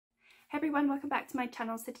Hey everyone, welcome back to my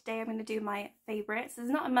channel. So today I'm going to do my favourites. This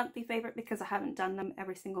is not a monthly favourite because I haven't done them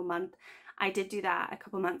every single month. I did do that a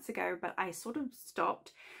couple months ago, but I sort of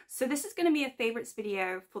stopped. So this is going to be a favourites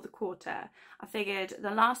video for the quarter. I figured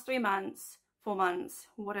the last 3 months, 4 months,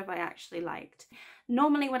 what have I actually liked?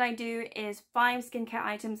 Normally what I do is 5 skincare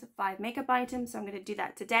items, 5 makeup items, so I'm going to do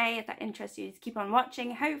that today. If that interests you, just keep on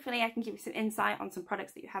watching. Hopefully I can give you some insight on some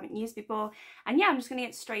products that you haven't used before. And yeah, I'm just going to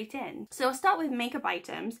get straight in. So I'll start with makeup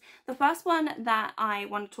items. The first one that I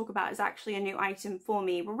want to talk about is actually a new item for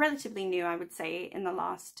me. Well, relatively new, I would say. In the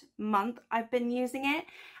last month I've been using it,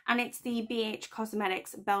 and it's the BH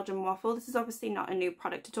Cosmetics Belgian Waffle. This is obviously not a new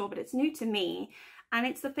product at all, but it's new to me, and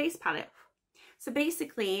it's the face palette. So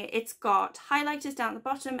basically it's got highlighters down at the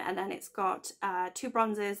bottom, and then it's got 2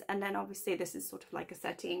 bronzers, and then obviously this is sort of like a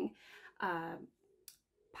setting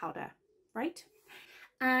powder, right?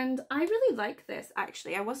 And I really like this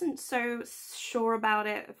actually. I wasn't so sure about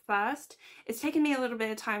it at first. It's taken me a little bit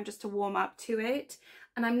of time just to warm up to it,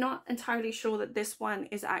 and I'm not entirely sure that this one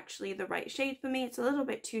is actually the right shade for me. It's a little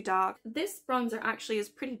bit too dark. This bronzer actually is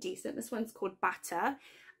pretty decent. This one's called Batter.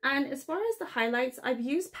 And as far as the highlights, I've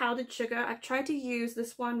used powdered sugar. I've tried to use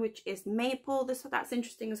this one, which is maple. That's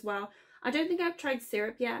interesting as well. I don't think I've tried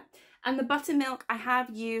syrup yet. And the buttermilk I have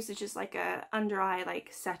used is just like a under eye like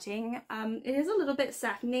setting. It is a little bit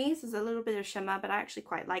satiny, so there's a little bit of shimmer, but I actually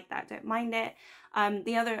quite like that. Don't mind it.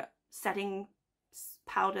 The other setting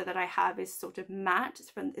powder that I have is sort of matte.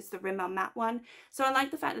 It's the Rimmel matte one. So I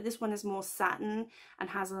like the fact that this one is more satin and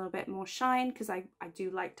has a little bit more shine, because I do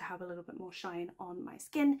like to have a little bit more shine on my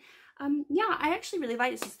skin. Yeah, I actually really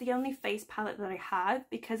like this. It's the only face palette that I have,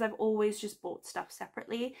 because I've always just bought stuff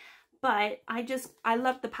separately. But I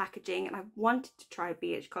love the packaging, and I wanted to try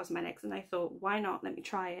BH Cosmetics, and I thought, why not? Let me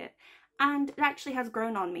try it. And it actually has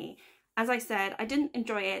grown on me. As I said, I didn't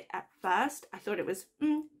enjoy it at first. I thought it was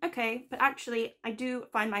okay, but actually I do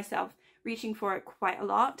find myself reaching for it quite a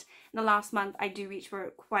lot. In the last month I do reach for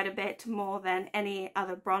it quite a bit more than any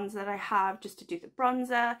other bronzer that I have, just to do the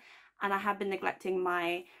bronzer, and I have been neglecting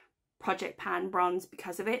my Project Pan bronze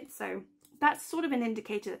because of it. So that's sort of an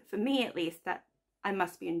indicator, for me at least, that I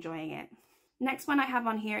must be enjoying it. Next one I have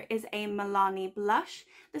on here is a Milani blush.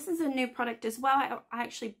 This is a new product as well. I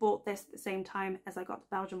actually bought this at the same time as I got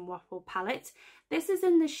the Belgian Waffle palette. This is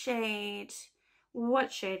in the shade,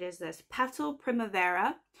 what shade is this? Petal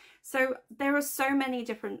Primavera. So there are so many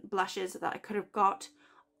different blushes that I could have got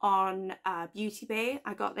on Beauty Bay.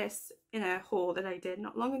 I got this in a haul that I did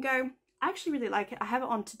not long ago. I actually really like it. I have it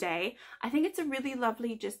on today. I think it's a really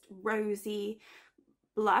lovely, just rosy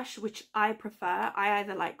blush, which I prefer. I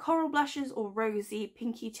either like coral blushes or rosy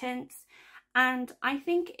pinky tints, and I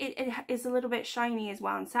think it is a little bit shiny as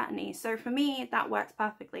well and satiny, so for me that works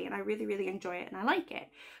perfectly, and I really enjoy it and I like it.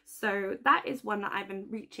 So that is one that I've been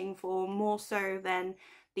reaching for more so than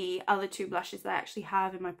the other 2 blushes that I actually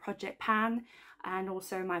have in my Project Pan and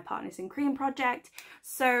also my Partners in Cream project.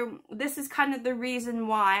 So this is kind of the reason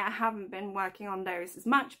why I haven't been working on those as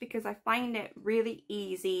much, because I find it really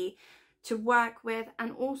easy to work with,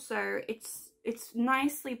 and also it's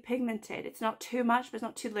nicely pigmented. It's not too much, but it's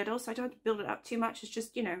not too little, so I don't have to build it up too much. It's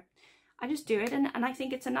just, you know, I just do it, and I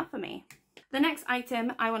think it's enough for me. The next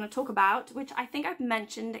item I want to talk about, which I think I've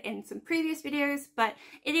mentioned in some previous videos, but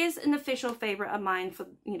it is an official favorite of mine for,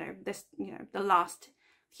 the last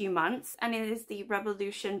few months, and it is the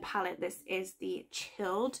Revolution palette. This is the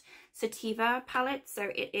Chilled Sativa palette. So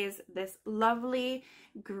it is this lovely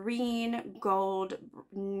green gold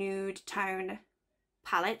nude tone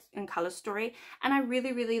palette in Color Story, and I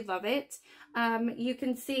really love it. You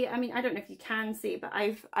can see, I mean, I don't know if you can see, but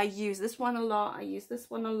I use this one a lot. I use this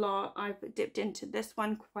one a lot. I've dipped into this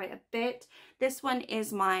one quite a bit. This one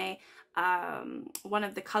is my one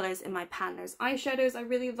of the colors in my pan. Those eyeshadows I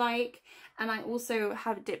really like, and I also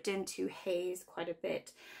have dipped into Haze quite a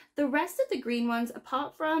bit. The rest of the green ones,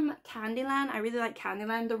 apart from Candyland, I really like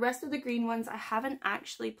Candyland. The rest of the green ones I haven't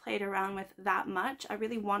actually played around with that much. I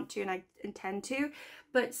really want to, and I intend to,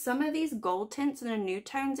 but some of these gold tints and the nude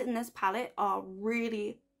tones in this palette are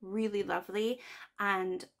really lovely,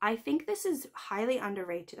 and I think this is highly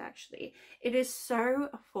underrated actually. It is so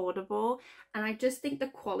affordable, and I just think the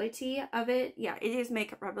quality of it, yeah, it is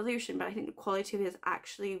Makeup Revolution, but I think the quality of it is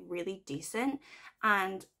actually really decent,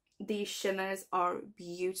 and these shimmers are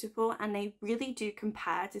beautiful, and they really do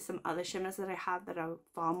compare to some other shimmers that I have that are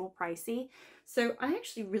far more pricey. So I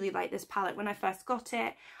actually really like this palette. When I first got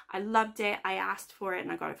it, I loved it. I asked for it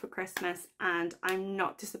and I got it for Christmas, and I'm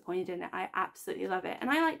not disappointed in it. I absolutely love it,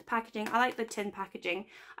 and I like the packaging. I like the tin packaging.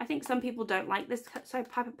 I think some people don't like this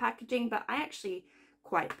type of packaging, but I actually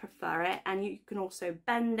quite prefer it. And you can also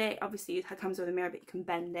bend it. Obviously it comes with a mirror, but you can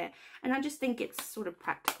bend it, and I just think it's sort of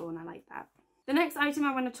practical and I like that. The next item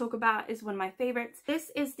I want to talk about is one of my favorites.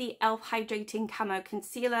 This is the e.l.f. Hydrating Camo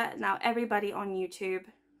Concealer. Now everybody on YouTube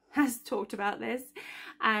has talked about this,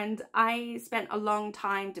 and I spent a long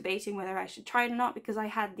time debating whether I should try it or not, because I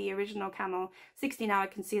had the original Camo 16-hour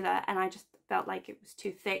concealer and I just felt like it was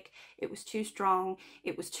too thick, it was too strong,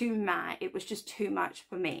 it was too matte, it was just too much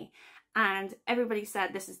for me. And everybody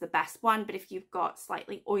said this is the best one, but if you've got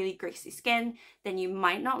slightly oily, greasy skin, then you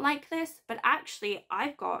might not like this. But actually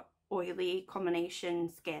I've got oily combination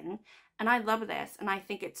skin and I love this, and I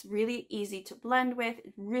think it's really easy to blend with.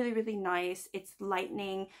 It's really, really nice. It's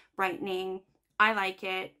lightening, brightening. I like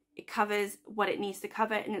it. It covers what it needs to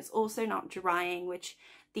cover, and it's also not drying, which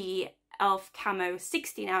the e.l.f. Camo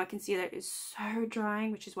 16-hour concealer is so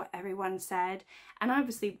drying, which is what everyone said. And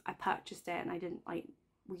obviously I purchased it and I didn't like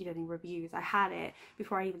read any reviews. I had it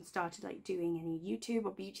before I even started like doing any YouTube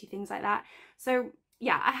or beauty things like that. So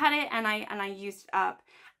yeah, I had it and I used it up,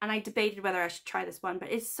 and I debated whether I should try this one,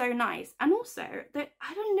 but it's so nice. And also that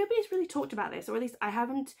nobody's really talked about this, or at least I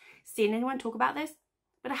haven't seen anyone talk about this,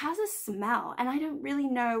 but it has a smell and I don't really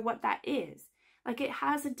know what that is. Like, it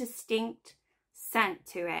has a distinct scent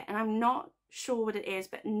to it and I'm not sure what it is,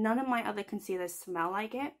 but none of my other concealers smell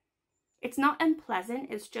like it. It's not unpleasant,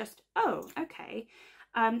 it's just, oh, okay.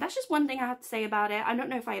 That's just one thing I have to say about it. I don't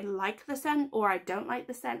know if I like the scent or I don't like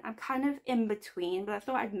the scent. I'm kind of in between, but I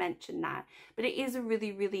thought I'd mention that. But it is a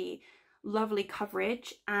really, really lovely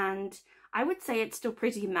coverage, and I would say it's still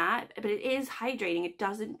pretty matte, but it is hydrating. It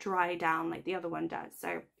doesn't dry down like the other one does. So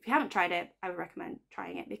if you haven't tried it, I would recommend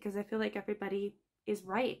trying it, because I feel like everybody is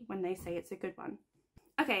right when they say it's a good one.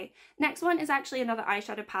 Okay, next one is actually another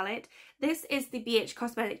eyeshadow palette. This is the BH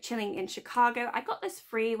Cosmetic Chilling in Chicago. I got this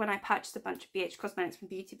free when I purchased a bunch of BH Cosmetics from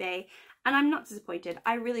Beauty Bay, and I'm not disappointed.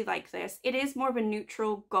 I really like this. It is more of a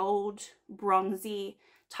neutral gold, bronzy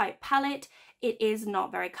type palette. It is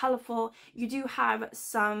not very colourful. You do have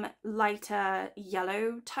some lighter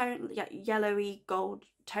yellow tone, yellowy gold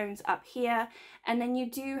tones up here, and then you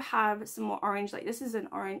do have some more orange. Like, this is an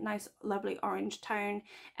orange, nice lovely orange tone,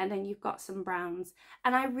 and then you've got some browns,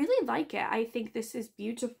 and I really like it. I think this is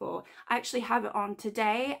beautiful. I actually have it on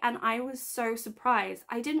today and I was so surprised.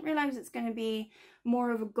 I didn't realize it's going to be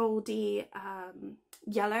more of a goldy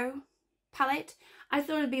yellow palette. I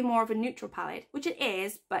thought it'd be more of a neutral palette, which it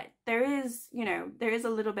is, but there is, you know, there is a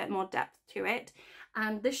little bit more depth to it.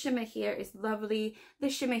 And this shimmer here is lovely.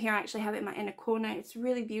 This shimmer here, I actually have it in my inner corner. It's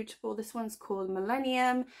really beautiful. This one's called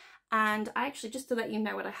Millennium. And I actually, just to let you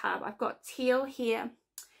know what I have, I've got teal here.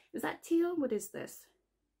 Is that teal? What is this?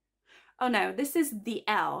 Oh no, this is the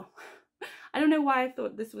L. I don't know why I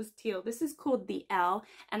thought this was teal. This is called the L,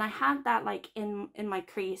 and I had that like in my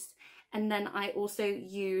crease. And then I also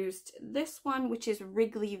used this one, which is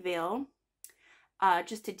Wrigleyville,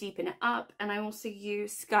 just to deepen it up. And I also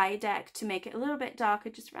used Skydeck to make it a little bit darker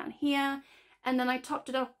just around here. And then I topped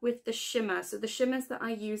it off with the shimmer. So the shimmers that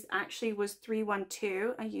I used actually was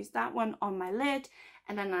 312. I used that one on my lid.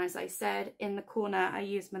 And then, as I said, in the corner, I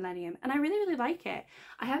used Millennium. And I really, really like it.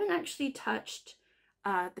 I haven't actually touched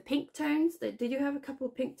the pink tones. They do have a couple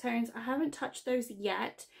of pink tones. I haven't touched those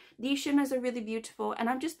yet. These shimmers are really beautiful, and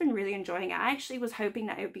I've just been really enjoying it. I actually was hoping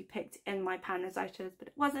that it would be picked in my pan as eyeshadows, but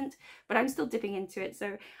it wasn't. But I'm still dipping into it,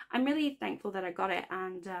 so I'm really thankful that I got it.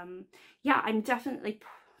 And yeah, I'm definitely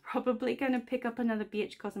probably going to pick up another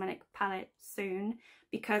BH Cosmetic palette soon,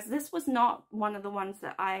 because this was not one of the ones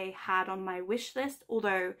that I had on my wish list,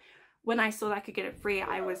 although when I saw that I could get it free,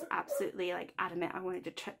 I was absolutely like adamant. I wanted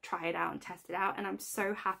to try it out and test it out, and I'm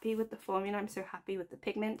so happy with the formula. I'm so happy with the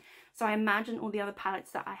pigment. So I imagine all the other palettes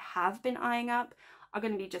that I have been eyeing up are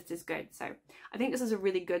going to be just as good. So I think this is a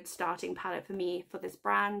really good starting palette for me for this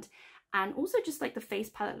brand. And also just like the face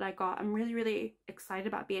palette that I got, I'm really, really excited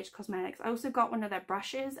about BH Cosmetics. I also got one of their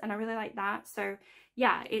brushes and I really like that. So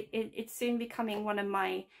yeah, it's soon becoming one of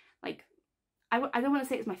my, like, I don't want to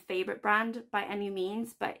say it's my favorite brand by any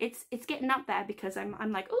means, but it's getting up there, because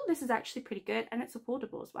I'm like, oh, this is actually pretty good, and it's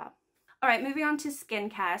affordable as well. All right, moving on to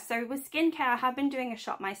skincare. So with skincare, I have been doing a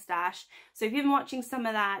Shop My Stash. So if you've been watching some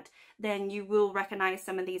of that, then you will recognize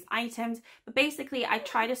some of these items. But basically, I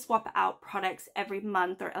try to swap out products every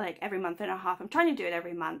month, or like every month and a half. I'm trying to do it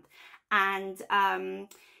every month. And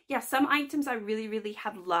yeah, some items I really, really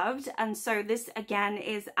have loved. And so this again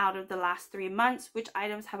is out of the last 3 months. Which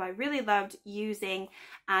items have I really loved using,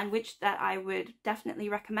 and which that I would definitely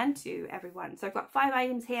recommend to everyone. So I've got 5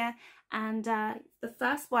 items here. And the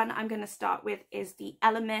first one I'm going to start with is the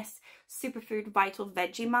Elemis Superfood Vital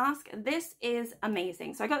Veggie Mask. This is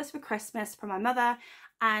amazing. So I got this for Christmas from my mother,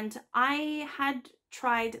 and I had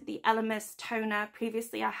tried the Elemis toner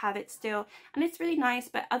previously. I have it still and it's really nice,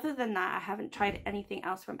 but other than that I haven't tried anything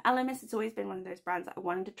else from Elemis. It's always been one of those brands that I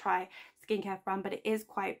wanted to try skincare from, but it is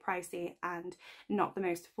quite pricey and not the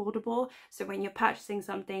most affordable. So when you're purchasing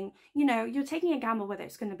something, you know, you're taking a gamble whether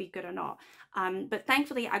it's going to be good or not. But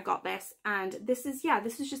thankfully I got this, and this is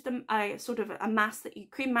just a sort of a mask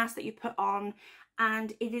that cream mask that you put on,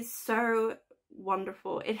 and it is so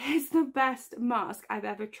wonderful. It is the best mask I've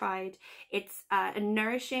ever tried. It's a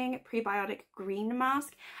nourishing prebiotic green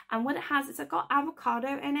mask, and what it has is it's got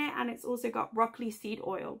avocado in it, and it's also got broccoli seed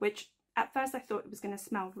oil, which at first I thought it was going to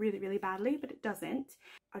smell really, really badly, but it doesn't.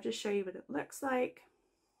 I'll just show you what it looks like.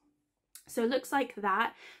 So it looks like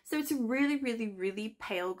that. So it's a really, really, really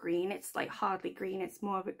pale green. It's like hardly green. It's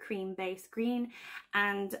more of a cream based green,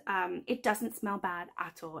 and it doesn't smell bad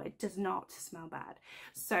at all. It does not smell bad.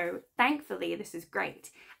 So thankfully this is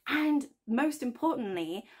great. And most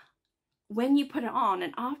importantly, when you put it on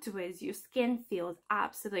and afterwards, your skin feels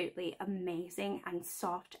absolutely amazing and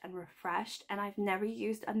soft and refreshed. And I've never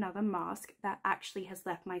used another mask that actually has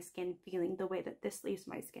left my skin feeling the way that this leaves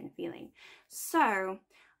my skin feeling. So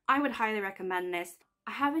I would highly recommend this.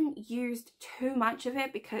 I haven't used too much of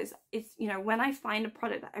it because it's, you know, when I find a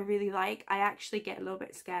product that I really like, I actually get a little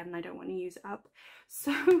bit scared and I don't want to use it up.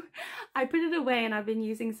 So I put it away, and I've been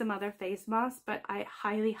using some other face masks, but I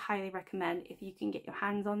highly, highly recommend, if you can get your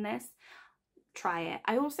hands on this, try it.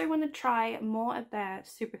 I also want to try more of their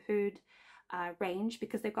superfood range,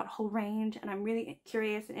 because they've got a whole range, and I'm really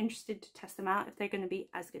curious and interested to test them out if they're going to be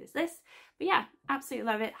as good as this. But yeah, absolutely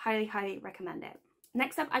love it. Highly, highly recommend it.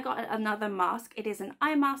 Next up, I got another mask. It is an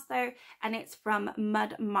eye mask though, and it's from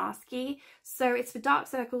Mud Masky. So it's for dark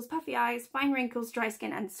circles, puffy eyes, fine wrinkles, dry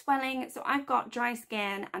skin and swelling. So I've got dry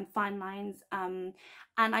skin and fine lines, and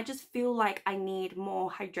I just feel like I need more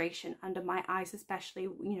hydration under my eyes, especially,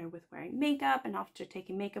 you know, with wearing makeup and after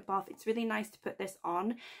taking makeup off. It's really nice to put this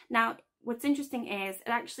on. Now, what's interesting is it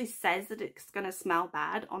actually says that it's going to smell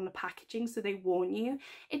bad on the packaging, so they warn you.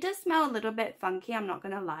 It does smell a little bit funky, I'm not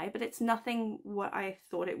going to lie, but it's nothing what I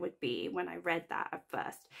thought it would be when I read that at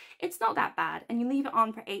first. It's not that bad, and you leave it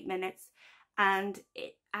on for 8 minutes and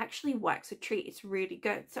it actually works a treat. It's really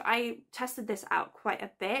good. So I tested this out quite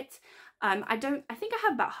a bit. I think I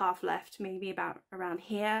have about half left, maybe about around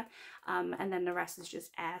here, and then the rest is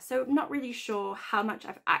just air. So I'm not really sure how much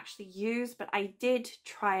I've actually used, but I did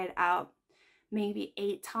try it out maybe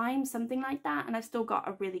 8 times, something like that, and I've still got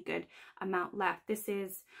a really good amount left. This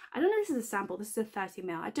is, I don't know if this is a sample, this is a 30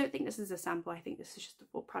 ml. I don't think this is a sample, I think this is just a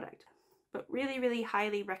full product. But really, really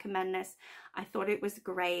highly recommend this. I thought it was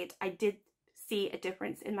great. I did see a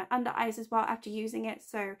difference in my under eyes as well after using it.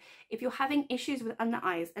 So if you're having issues with under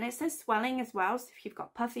eyes, and it says swelling as well, so if you've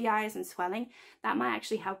got puffy eyes and swelling, that might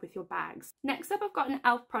actually help with your bags. Next up, I've got an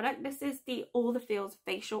e.l.f. product. This is the All the Feels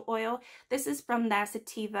facial oil. This is from their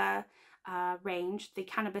sativa range, the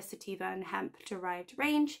cannabis sativa and hemp derived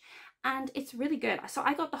range, and it's really good. So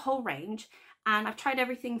I got the whole range, and I've tried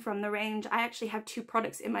everything from the range. I actually have 2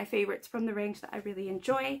 products in my favorites from the range that I really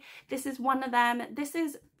enjoy. This is one of them. This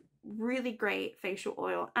is really great facial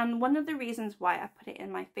oil, and one of the reasons why I put it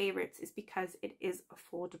in my favorites is because it is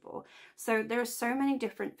affordable. So there are so many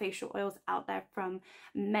different facial oils out there from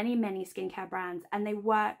many skincare brands, and they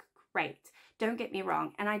work great, don't get me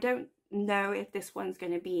wrong, and I don't know if this one's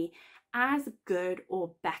going to be as good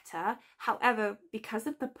or better. However, because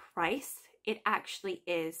of the price, it actually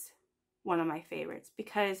is one of my favorites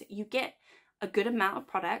because you get a good amount of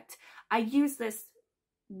product. I use this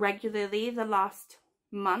regularly the last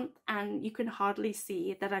month, and you can hardly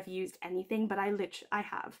see that I've used anything, but I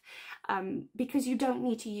have, because you don't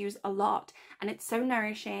need to use a lot, and it's so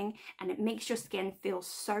nourishing, and it makes your skin feel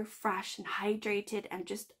so fresh and hydrated, and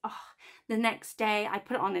just the next day, I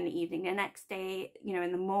put it on in the evening, the next day, you know,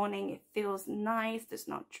 in the morning, it feels nice. There's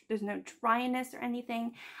no dryness or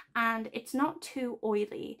anything, and it's not too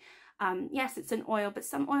oily. Yes, it's an oil, but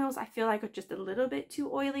some oils I feel like are just a little bit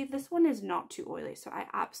too oily. This one is not too oily, so I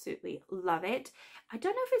absolutely love it. I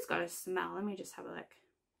don't know if it's got a smell. Let me just have a look.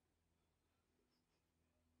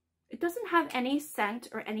 It doesn't have any scent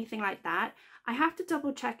or anything like that. I have to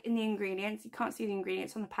double check in the ingredients. You can't see the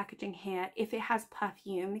ingredients on the packaging here if it has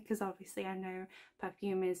perfume, because obviously I know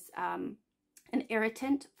perfume is an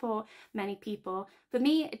irritant for many people. For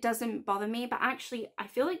me, it doesn't bother me, but actually I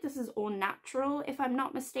feel like this is all natural if I'm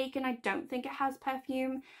not mistaken. I don't think it has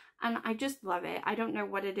perfume, and I just love it. I don't know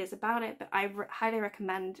what it is about it, but I highly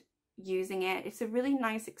recommend using it. It's a really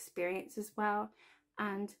nice experience as well,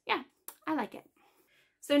 and yeah, I like it.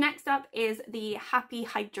 So next up is the Happy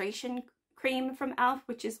Hydration Cream from e.l.f.,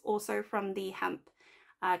 which is also from the hemp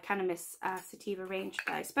cannabis sativa range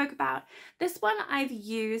that I spoke about. This one I've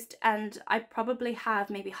used, and I probably have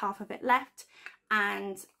maybe half of it left,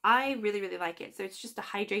 and I really like it. So it's just a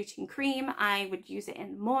hydrating cream. I would use it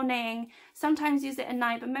in the morning, sometimes use it at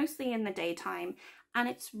night, but mostly in the daytime. And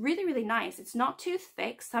it's really nice. It's not too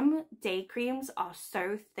thick. Some day creams are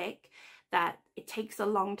so thick that it takes a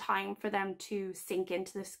long time for them to sink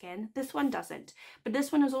into the skin. This one doesn't, but this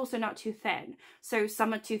one is also not too thin. So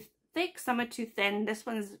some are too thick, some are too thin. This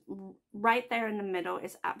one's right there in the middle.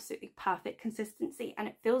 It's absolutely perfect consistency, and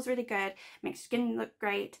it feels really good, makes skin look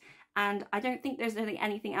great. And I don't think there's really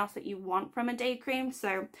anything else that you want from a day cream,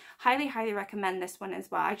 so highly recommend this one as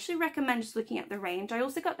well. I actually recommend just looking at the range. I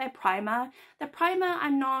also got their primer. The primer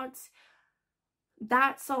I'm not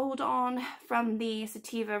that sold on from the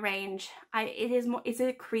sativa range. It's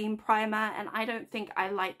a cream primer, and I don't think I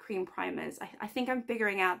like cream primers. I think I'm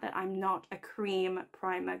figuring out that I'm not a cream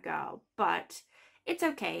primer girl, but it's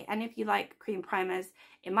okay. And if you like cream primers,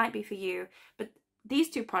 it might be for you. But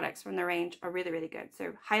these two products from the range are really good,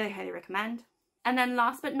 so highly recommend. And then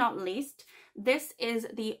last but not least, this is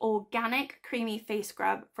the organic creamy face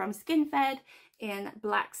scrub from SkinFed in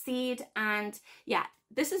Black Seed. And yeah,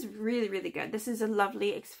 this is really good. This is a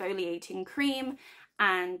lovely exfoliating cream,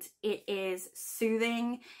 and it is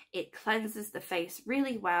soothing. It cleanses the face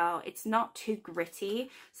really well. It's not too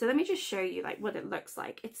gritty. So let me just show you like what it looks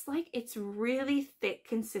like. It's really thick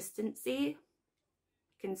consistency.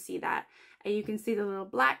 You can see that. And you can see the little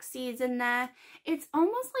black seeds in there. It's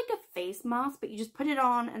almost like a face mask, but you just put it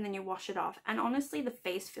on and then you wash it off. And honestly, the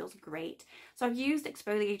face feels great. So I've used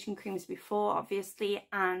exfoliating creams before, obviously,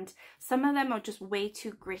 and some of them are just way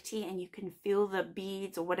too gritty and you can feel the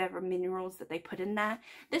beads or whatever minerals that they put in there.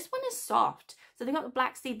 This one is soft. So they got the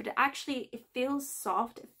black seed, but it feels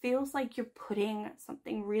soft. It feels like you're putting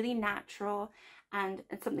something really natural and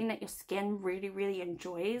something that your skin really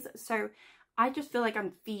enjoys. So I just feel like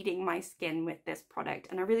I'm feeding my skin with this product,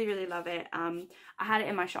 and I really love it. I had it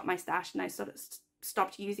in my Shop My Stash, and I sort of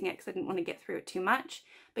stopped using it because I didn't want to get through it too much.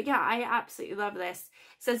 But yeah, I absolutely love this.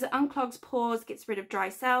 It says it unclogs pores, gets rid of dry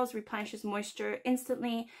cells, replenishes moisture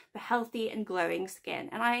instantly for healthy and glowing skin.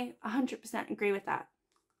 And I 100% agree with that.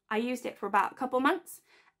 I used it for about a couple months,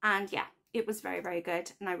 and yeah, it was very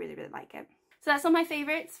good, and I really like it. So that's all my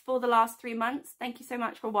favorites for the last 3 months. Thank you so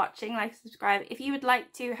much for watching. Like, subscribe if you would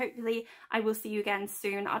like to. Hopefully I will see you again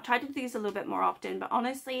soon. I'll try to do these a little bit more often, but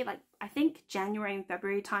honestly, like, I think January and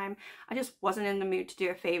February time, I just wasn't in the mood to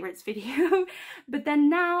do a favorites video. But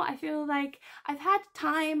then now I feel like I've had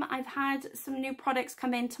time, I've had some new products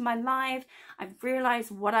come into my life, I've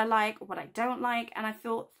realized what I like, what I don't like, and I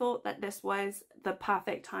thought that this was the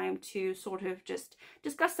perfect time to sort of just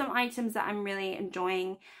discuss some items that I'm really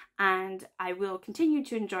enjoying and I will continue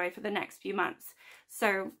to enjoy for the next few months.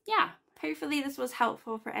 So yeah, hopefully this was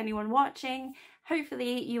helpful for anyone watching.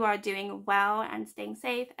 Hopefully you are doing well and staying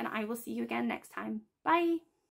safe, and I will see you again next time. Bye!